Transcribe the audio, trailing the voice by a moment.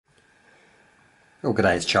Oh,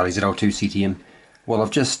 g'day, it's Charlie ZL2CTM. Well,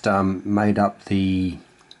 I've just made up the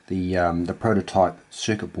prototype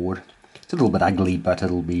circuit board. It's a little bit ugly, but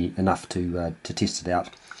it'll be enough to test it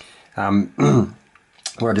out.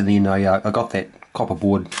 What I did then, I got that copper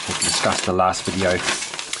board that we discussed in the last video,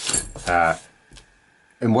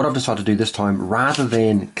 and what I've decided to do this time, rather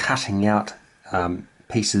than cutting out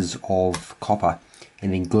pieces of copper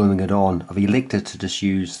and then gluing it on, I've elected to just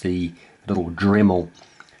use the little Dremel.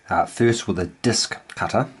 First with a disc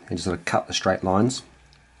cutter and just sort of cut the straight lines,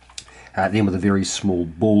 then with a very small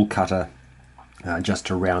ball cutter just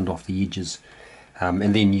to round off the edges,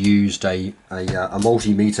 and then used a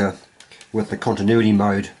multimeter with the continuity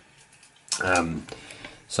mode.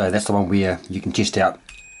 So that's the one where you can test out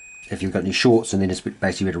if you've got any shorts, and then just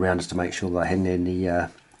basically read around just to make sure that I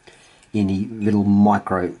hadn't any little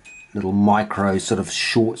micro sort of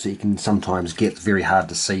shorts that you can sometimes get. It's very hard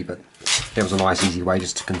to see, but that was a nice easy way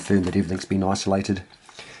just to confirm that everything's been isolated.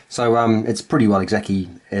 So it's pretty well exactly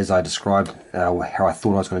as I described, how I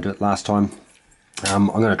thought I was going to do it last time. I'm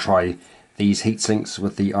going to try these heat sinks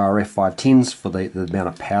with the RF 510s for the amount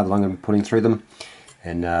of power that I'm going to be putting through them,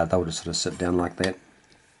 and they'll just sort of sit down like that.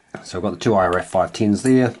 So I've got the two RF 510s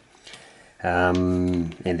there,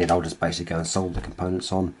 and then I'll just basically go and solder the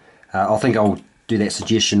components on. I think I'll do that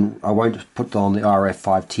suggestion. I won't put on the RF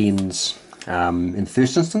 510s in the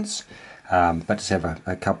first instance, but just have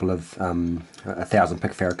a couple of 1000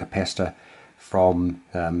 picofarad capacitor from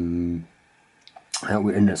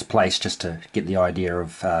in its place, just to get the idea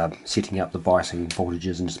of setting up the biasing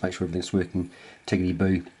voltages and just make sure everything's working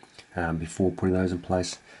tickety-boo before putting those in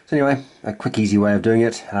place. So anyway, a quick easy way of doing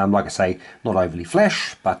it. Like I say, not overly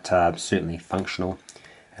flash, but certainly functional,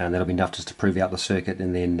 and that'll be enough just to prove out the circuit,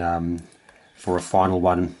 and then for a final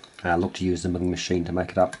one, look to use the milling machine to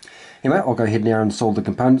make it up. Anyway, I'll go ahead now and solder the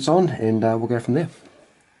components on, and we'll go from there.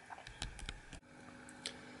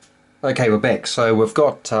 Okay, we're back. So we've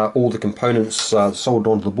got all the components soldered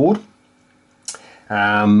onto the board.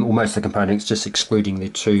 Well, most of the components, just excluding the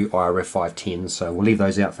two IRF 510s. So we'll leave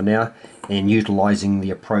those out for now, and utilising the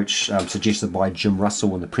approach suggested by Jim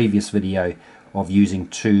Russell in the previous video of using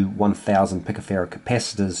two 1000 picofarad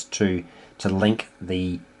capacitors to link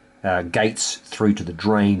the gates through to the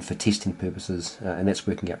drain for testing purposes, and that's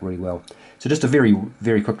working out really well. So just to very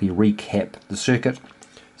quickly recap the circuit.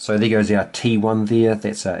 So there goes our T1 there.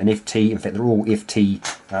 That's an FT. In fact, they're all FT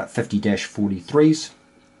 50-43s.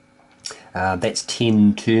 That's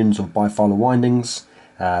 10 turns of bipolar windings.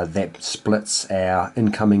 That splits our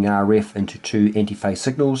incoming RF into two anti-phase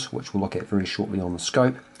signals, which we'll look at very shortly on the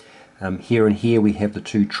scope. Here and here we have the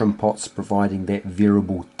two trim pots providing that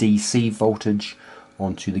variable DC voltage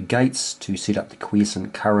onto the gates to set up the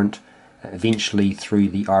quiescent current, eventually through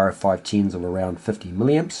the RF 510s of around 50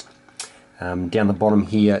 milliamps. Down the bottom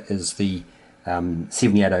here is the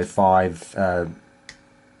 7805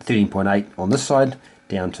 13.8 on this side,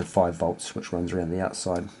 down to 5 volts, which runs around the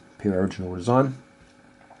outside per original design.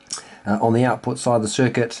 On the output side of the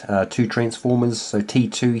circuit, two transformers. So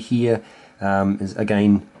T2 here is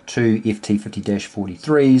again two FT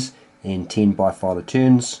 50-43s and 10 bifilar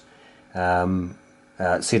turns,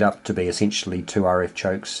 set up to be essentially two RF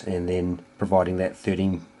chokes, and then providing that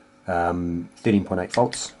 13.8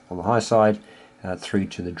 volts on the high side through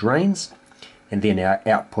to the drains. And then our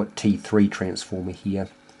output T3 transformer here,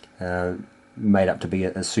 made up to be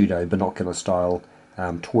a pseudo binocular style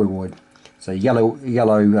toroid. So yellow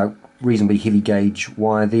reasonably heavy gauge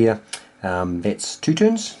wire there. That's 2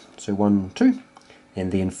 turns, so 1, 2,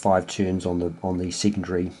 and then 5 turns on the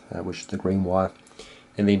secondary, which is the green wire.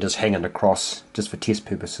 And then just hanging across, just for test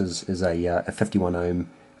purposes, is a 51 ohm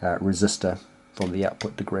resistor from the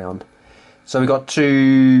output to ground. So we've got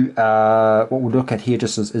two, what we'll look at here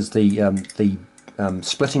just is the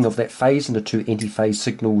splitting of that phase into two anti-phase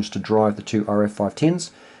signals to drive the two RF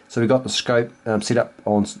 510s. So we've got the scope set up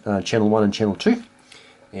on channel 1 and channel 2.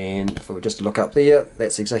 And if we were just to look up there,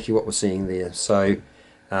 that's exactly what we're seeing there. So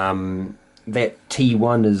that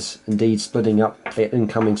T1 is indeed splitting up that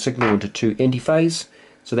incoming signal into two anti-phase.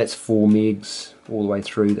 So that's 4 megs all the way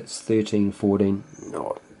through. That's 13, 14.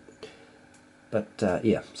 Oh. But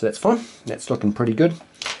yeah, so that's fine. That's looking pretty good.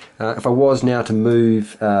 If I was now to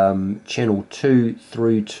move channel 2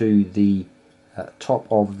 through to the top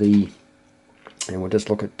of the, and we'll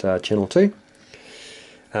just look at channel 2.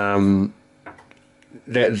 That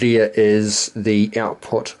there is the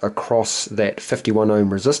output across that 51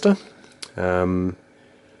 ohm resistor.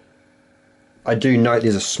 I do note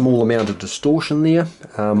there's a small amount of distortion there.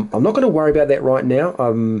 I'm not going to worry about that right now.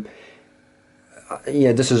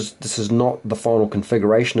 Yeah, this is not the final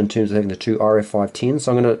configuration in terms of having the two RF 510s.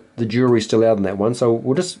 So the jury's still out on that one. So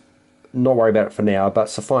we'll just not worry about it for now, but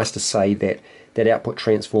suffice to say that that output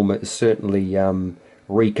transformer is certainly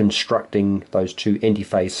reconstructing those two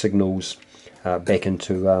antiphase signals back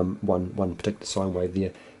into one particular sine wave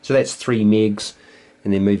there. So that's 3 megs,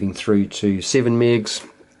 and then moving through to 7 megs,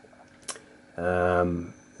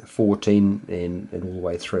 14, and all the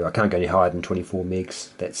way through. I can't go any higher than 24 megs.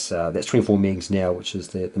 That's 24 megs now, which is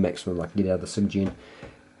the maximum I can get out of the SIGGEN.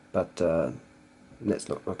 But that's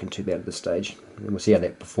not looking too bad at this stage. And we'll see how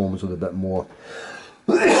that performs with a bit more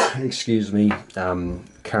excuse me,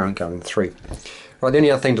 current going through. Right, the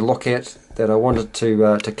only other thing to look at that I wanted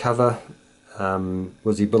to cover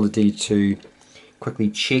was the ability to quickly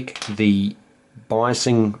check the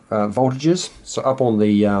biasing voltages. So up on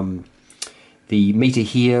the meter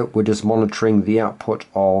here, we're just monitoring the output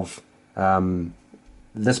of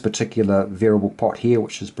this particular variable pot here,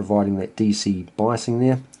 which is providing that DC biasing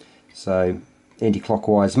there. So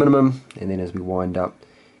anti-clockwise minimum, and then as we wind up,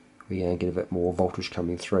 we get a bit more voltage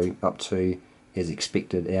coming through up to, as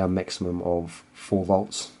expected, our maximum of 4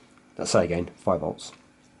 volts. Let's say again, 5 volts.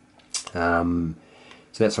 So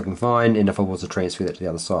that's looking fine, and if I was to transfer that to the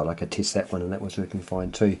other side, I could test that one, and that was working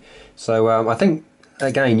fine too. So I think,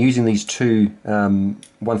 again, using these two 1000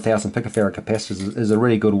 picofarad capacitors is a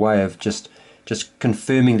really good way of just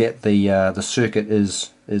confirming that the circuit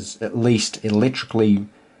is at least electrically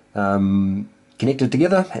connected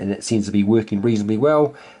together, and it seems to be working reasonably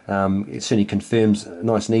well. It certainly confirms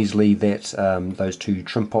nice and easily that those two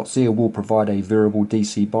trim pots there will provide a variable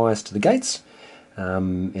DC bias to the gates,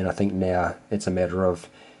 and I think now it's a matter of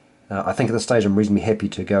I think at this stage I'm reasonably happy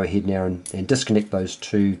to go ahead now and disconnect those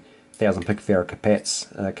two 1000 picofarad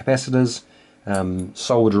capacitors,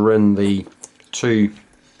 solder in the two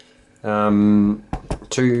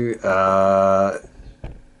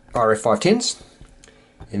RF510s,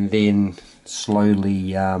 and then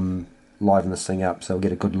slowly liven this thing up so we'll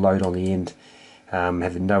get a good load on the end,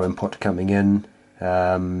 having no input coming in.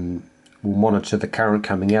 We'll monitor the current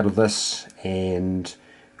coming out of this, and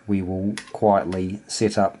we will quietly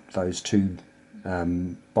set up those two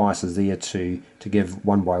biases there to give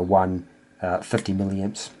one by one 50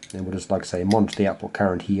 milliamps, and we'll just, like I say, monitor the output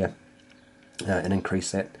current here and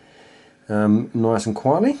increase that nice and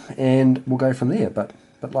quietly, and we'll go from there. But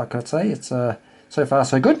like I say, it's so far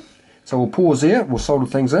so good. So we'll pause there, we'll solder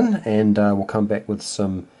things in, and we'll come back with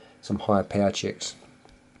some higher power checks.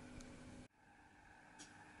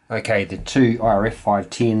 Okay, the two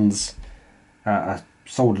RF510s are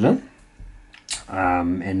soldered in,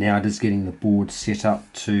 and now just getting the board set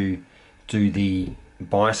up to do the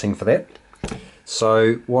biasing for that.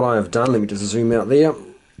 So what I have done, let me just zoom out there.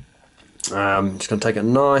 Just going to take it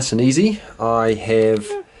nice and easy. I have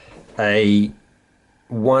a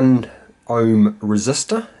 1 ohm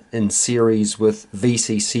resistor in series with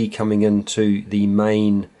VCC coming into the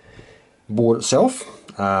main board itself.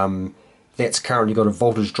 That's currently got a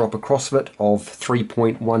voltage drop across of it of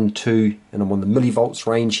 3.12, and I'm on the millivolts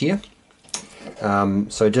range here.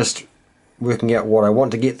 So just working out what I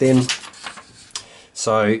want to get then.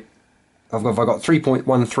 So I've got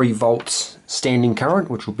 3.13 volts standing current,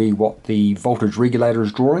 which will be what the voltage regulator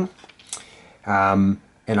is drawing, and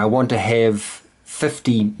I want to have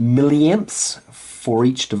 50 milliamps for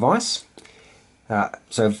each device.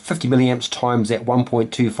 So 50 milliamps times that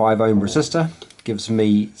 1.25 ohm resistor gives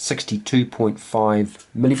me 62.5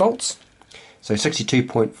 millivolts. So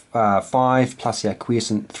 62.5 plus our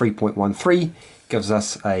quiescent 3.13 gives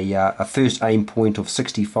us a first aim point of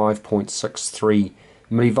 65.63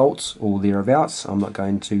 millivolts or thereabouts. I'm not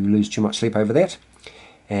going to lose too much sleep over that.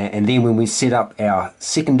 And then when we set up our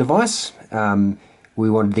second device, we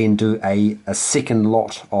want to then do a second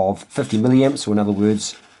lot of 50 milliamps, or in other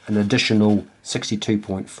words, an additional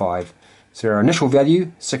 62.5. So our initial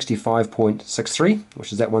value, 65.63,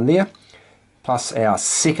 which is that one there, plus our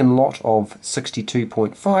second lot of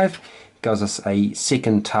 62.5 gives us a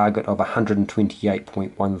second target of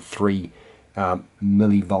 128.13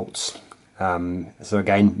 millivolts. So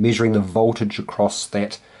again, measuring the voltage across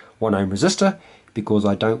that 1 ohm resistor, because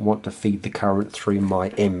I don't want to feed the current through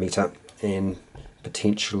my ammeter and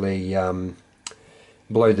potentially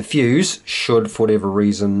blow the fuse should, for whatever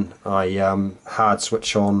reason, I hard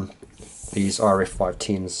switch on these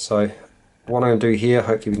RF510s. So what I'm going to do here,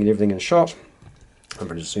 hopefully we can get everything in shot. I'm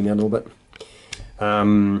going to zoom out a little bit.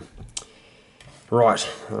 Right,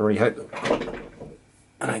 I really hope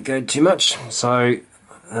I don't go too much. So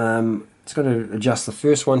just going to adjust the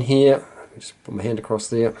first one here. Just put my hand across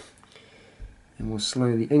there, and we'll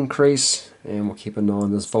slowly increase, and we'll keep an eye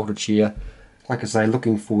on this voltage here. Like I say,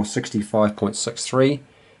 looking for 65.63.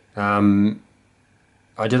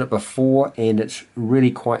 I did it before and it's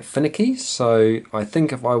really quite finicky, so I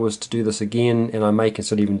think if I was to do this again, and I may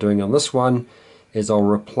consider even doing on this one, is I'll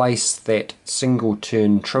replace that single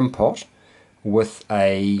turn trim pot with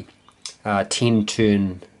a 10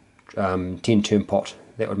 turn pot.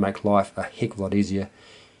 That would make life a heck of a lot easier,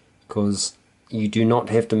 because you do not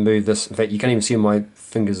have to move this. In fact, you can't even see my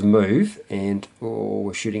fingers move, and oh,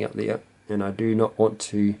 we're shooting up there, and I do not want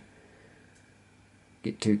to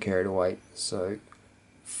get too carried away. So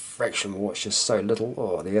fraction more, it's just so little.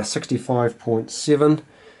 Oh, there, 65.7,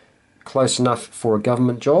 close enough for a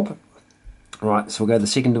government job. Right, so we'll go to the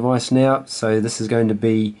second device now. So this is going to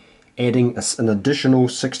be adding an additional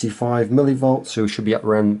 65 millivolts, so we should be up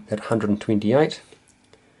around at 128.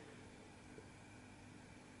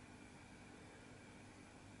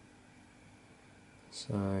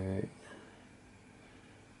 So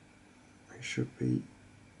we should be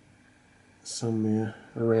somewhere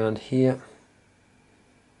around here.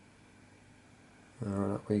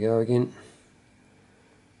 Alright, up we go again.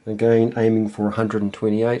 Again, aiming for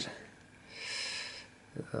 128.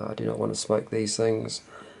 I do not want to smoke these things.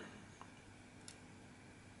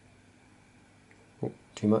 Oh,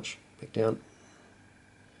 too much. Back down.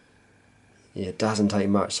 Yeah, it doesn't take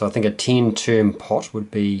much. So I think a 10 turn pot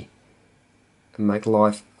would be make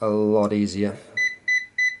life a lot easier.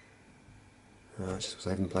 Just because I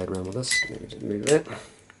haven't played around with this, let me just move that.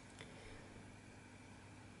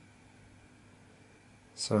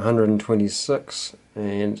 So 126,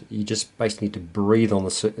 and you just basically need to breathe on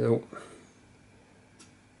the oh.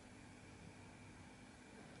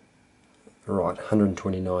 Right,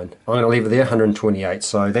 129. I'm going to leave it there, 128.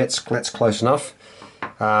 So that's close enough.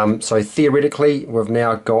 So theoretically, we've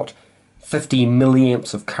now got 50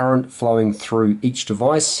 milliamps of current flowing through each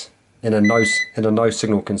device in a no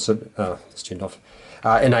signal it's turned off.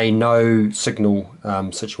 In a no signal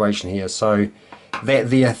situation here. So that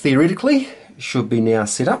there theoretically should be now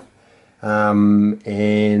set up. And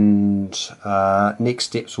next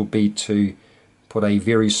steps will be to put a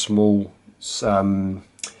very small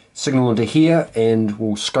signal into here, and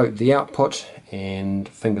we'll scope the output, and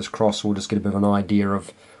fingers crossed we'll just get a bit of an idea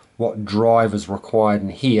of what drive is required in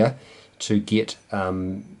here to get,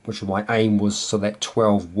 which my aim was, so that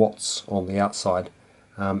 12 watts on the outside.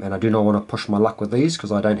 And I do not want to push my luck with these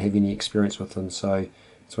because I don't have any experience with them, so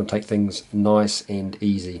it's going to take things nice and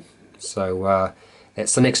easy. So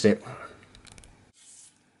that's the next step.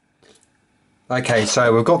 Okay,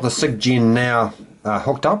 so we've got the SIG now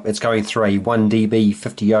hooked up. It's going through a 1 dB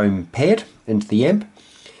 50 ohm pad into the amp.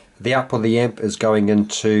 The output of the amp is going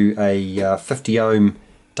into a 50 ohm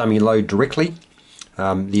dummy load directly.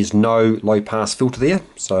 There's no low pass filter there,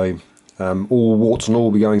 so all warts and all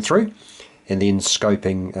will be going through, and then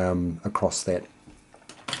scoping across that.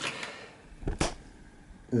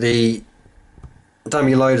 The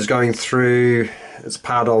dummy load is going through, it's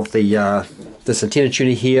part of the this antenna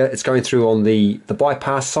tuner here. It's going through on the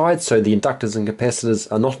bypass side, so the inductors and capacitors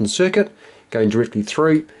are not in circuit, going directly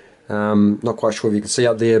through. Not quite sure if you can see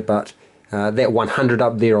up there, but that 100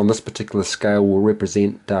 up there on this particular scale will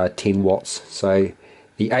represent 10 watts. So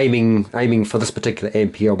the aiming for this particular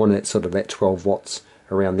amp here, I want it sort of at 12 watts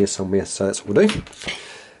around there somewhere, so that's what we'll do.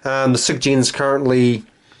 The SIG is currently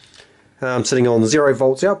sitting on 0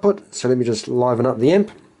 volts output, so let me just liven up the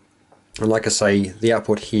amp. And like I say, the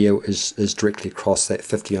output here is directly across that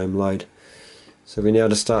 50 ohm load. So we now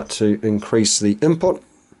just start to increase the input.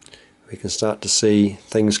 We can start to see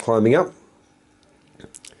things climbing up,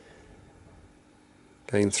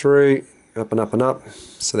 going through, up and up and up.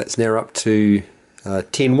 So that's now up to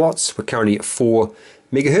 10 watts. We're currently at 4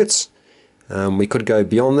 megahertz. We could go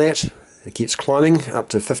beyond that. It keeps climbing up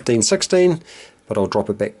to 15, 16, but I'll drop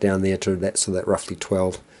it back down there to that, so that roughly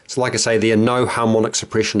 12. So like I say, there are no harmonic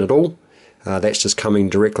suppression at all. That's just coming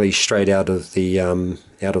directly straight out of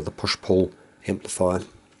the push-pull amplifier.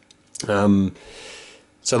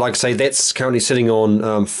 So like I say, that's currently sitting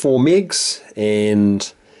on 4 megs,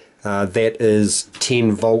 and that is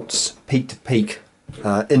 10 volts peak to peak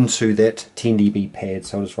into that 10 dB pad.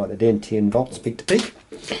 So I'll just write that down, 10 volts peak to peak.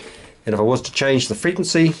 And if I was to change the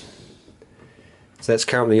frequency, so that's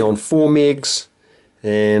currently on 4 megs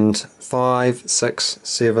and 5, 6,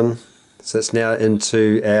 7. So it's now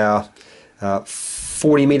into our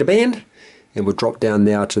 40 meter band, and we'll drop down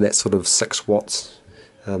now to that sort of 6 watts.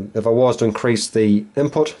 If I was to increase the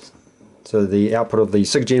input, so the output of the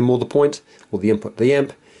SIG more the point, or the input of the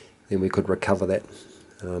amp, then we could recover that.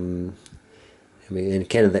 And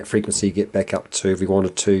can that frequency get back up to, if we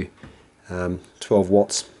wanted to, 12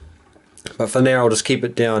 watts. But for now, I'll just keep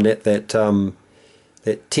it down at that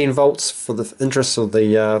that 10 volts for the interest of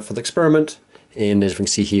the for the experiment. And as we can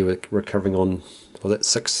see here, we're recovering on was it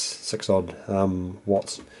six odd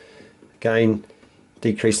watts. Again,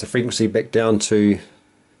 decrease the frequency back down to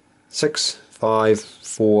 6, 5,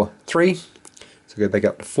 4, 3. So go back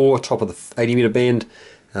up to 4, top of the 80 meter band,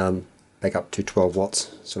 back up to 12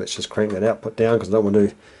 watts. So let's just crank that output down because I don't want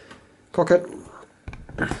to cock it.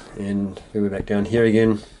 And we're back down here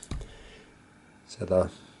again. So the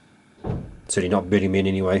certainly not burning men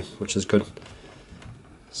anyway, which is good.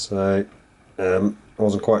 So I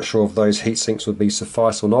wasn't quite sure if those heat sinks would be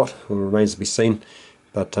suffice or not, or remains to be seen.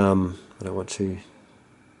 But I don't want to.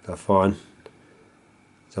 They're fine.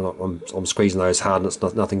 So I'm squeezing those hard, and it's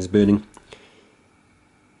nothing's burning.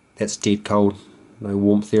 That's dead cold, no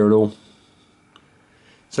warmth there at all.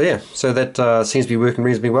 So yeah, so that seems to be working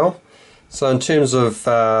reasonably well. So in terms of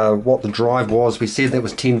what the drive was, we said that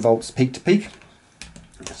was 10 volts peak to peak.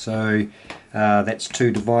 So that's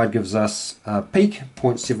 2 divide gives us peak,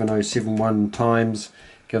 0.7071 times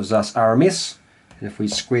gives us RMS. And if we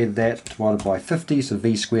squared that divided by 50, so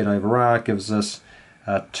V squared over R gives us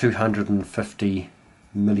 250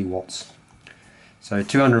 milliwatts. So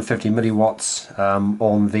 250 milliwatts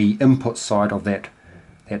on the input side of that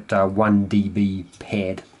 1 dB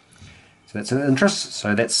pad. So that's an interest.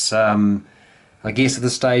 So that's I guess at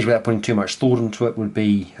this stage, without putting too much thought into it, would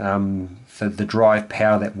be for the drive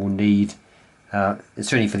power that we'll need,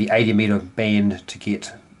 certainly for the 80 meter band, to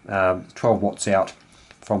get 12 watts out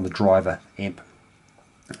from the driver amp,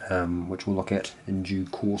 which we'll look at in due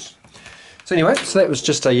course. So anyway, so that was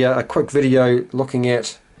just a quick video looking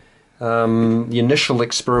at the initial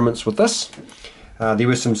experiments with this. There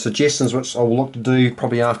were some suggestions which I will look to do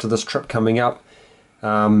probably after this trip coming up.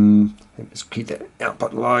 Let's keep that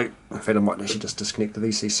output low. In fact, I might actually just disconnect the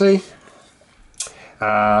VCC.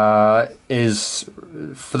 Is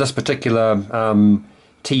for this particular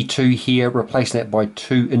T2 here, replacing that by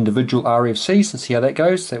 2 individual RFCs and see how that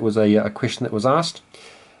goes. That was a question that was asked.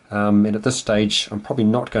 And at this stage, I'm probably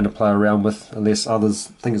not going to play around with, unless others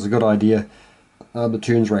think it's a good idea, the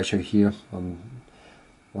turns ratio here. I'm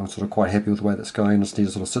sort of quite happy with the way that's going. I just need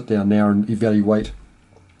to sort of sit down now and evaluate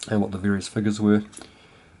what the various figures were.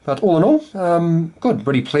 But all in all, good.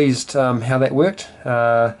 Pretty pleased how that worked.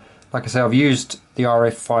 Like I say, I've used the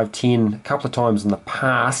RF510 a couple of times in the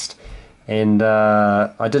past, and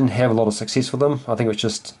I didn't have a lot of success with them. I think it was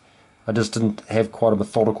just I just didn't have quite a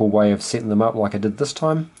methodical way of setting them up like I did this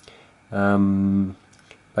time.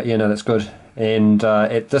 But yeah, no, that's good. And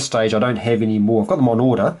at this stage, I don't have any more. I've got them on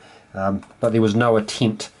order, but there was no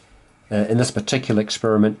attempt in this particular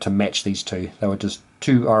experiment to match these two. They were just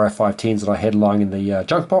 2 RF510s that I had lying in the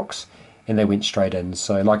junk box, and they went straight in.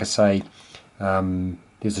 So like I say, there's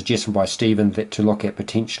a suggestion by Stephen that to look at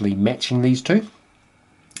potentially matching these two,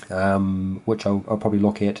 which I'll probably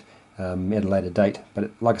look at a later date. But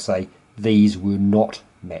like I say, these were not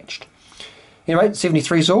matched. Anyway,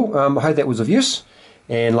 73 all. I hope that was of use,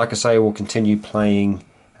 and like I say, we'll continue playing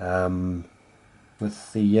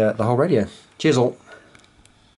with the whole radio. Cheers all.